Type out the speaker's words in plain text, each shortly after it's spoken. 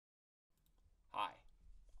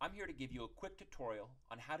I'm here to give you a quick tutorial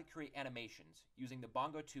on how to create animations using the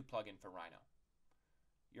Bongo 2 plugin for Rhino.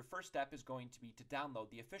 Your first step is going to be to download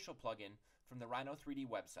the official plugin from the Rhino 3D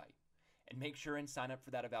website and make sure and sign up for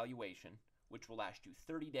that evaluation, which will last you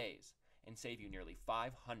 30 days and save you nearly $500.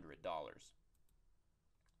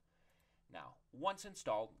 Now, once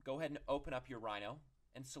installed, go ahead and open up your Rhino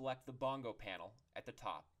and select the Bongo panel at the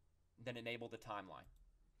top, then enable the timeline.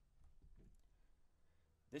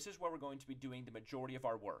 This is where we're going to be doing the majority of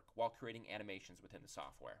our work while creating animations within the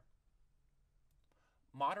software.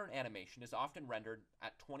 Modern animation is often rendered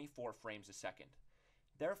at 24 frames a second.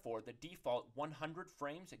 Therefore, the default 100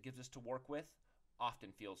 frames it gives us to work with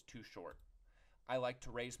often feels too short. I like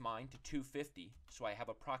to raise mine to 250 so I have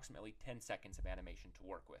approximately 10 seconds of animation to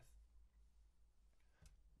work with.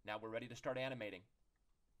 Now we're ready to start animating.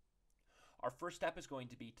 Our first step is going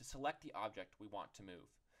to be to select the object we want to move.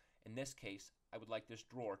 In this case, I would like this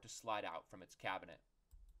drawer to slide out from its cabinet.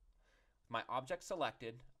 With my object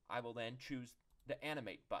selected, I will then choose the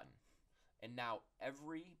Animate button. And now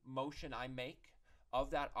every motion I make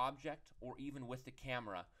of that object, or even with the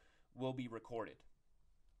camera, will be recorded.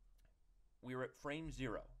 We are at frame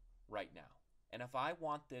 0 right now. And if I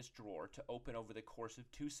want this drawer to open over the course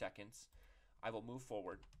of 2 seconds, I will move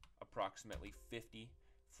forward approximately 50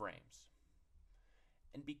 frames.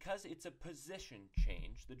 And because it's a position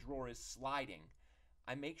change, the drawer is sliding,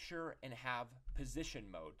 I make sure and have position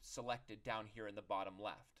mode selected down here in the bottom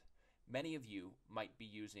left. Many of you might be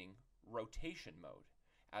using rotation mode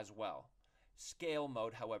as well. Scale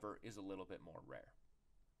mode, however, is a little bit more rare.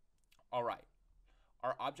 All right,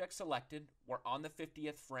 our object selected, we're on the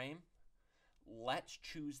 50th frame. Let's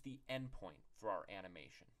choose the endpoint for our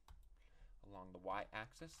animation. Along the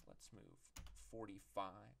y-axis, let's move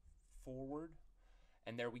 45 forward.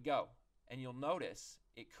 And there we go. And you'll notice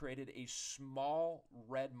it created a small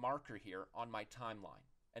red marker here on my timeline,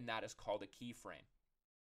 and that is called a keyframe.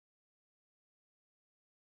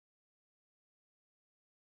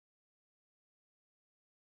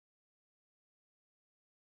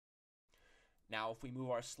 Now, if we move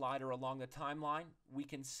our slider along the timeline, we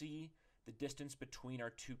can see the distance between our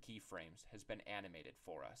two keyframes has been animated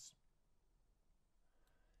for us.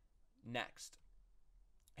 Next,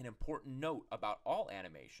 an important note about all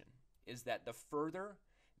animation is that the further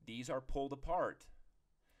these are pulled apart,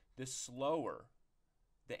 the slower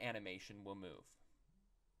the animation will move.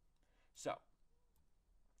 So,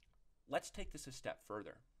 let's take this a step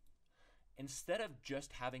further. Instead of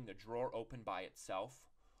just having the drawer open by itself,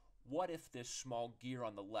 what if this small gear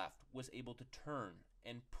on the left was able to turn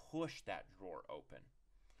and push that drawer open?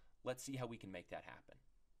 Let's see how we can make that happen.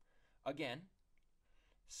 Again,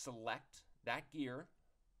 select that gear.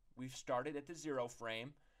 We've started at the 0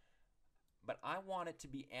 frame, but I want it to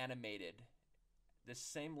be animated the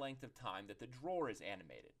same length of time that the drawer is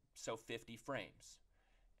animated, so 50 frames.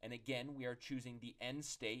 And again, we are choosing the end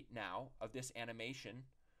state now of this animation,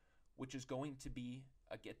 which is going to be,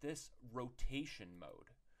 get this, rotation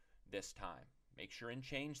mode this time. Make sure and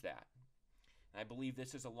change that. And I believe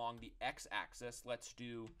this is along the x-axis. Let's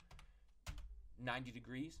do 90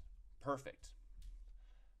 degrees. Perfect.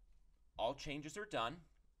 All changes are done.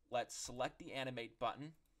 Let's select the Animate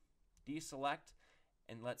button, deselect,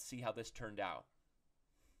 and let's see how this turned out.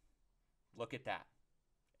 Look at that.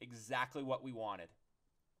 Exactly what we wanted.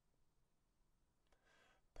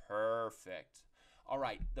 Perfect. All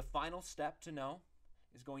right, the final step to know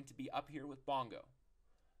is going to be up here with Bongo.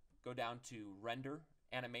 Go down to Render,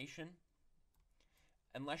 Animation.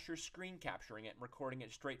 Unless you're screen capturing it and recording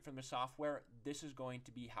it straight from the software, this is going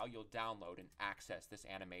to be how you'll download and access this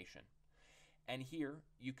animation. And here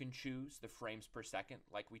you can choose the frames per second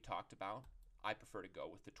like we talked about. I prefer to go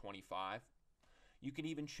with the 25. You can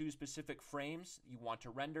even choose specific frames you want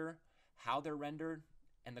to render, how they're rendered,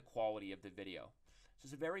 and the quality of the video. So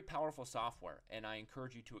it's a very powerful software, and I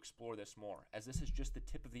encourage you to explore this more, as this is just the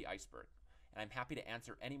tip of the iceberg. And I'm happy to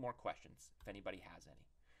answer any more questions if anybody has any.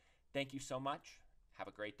 Thank you so much. Have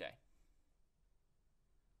a great day.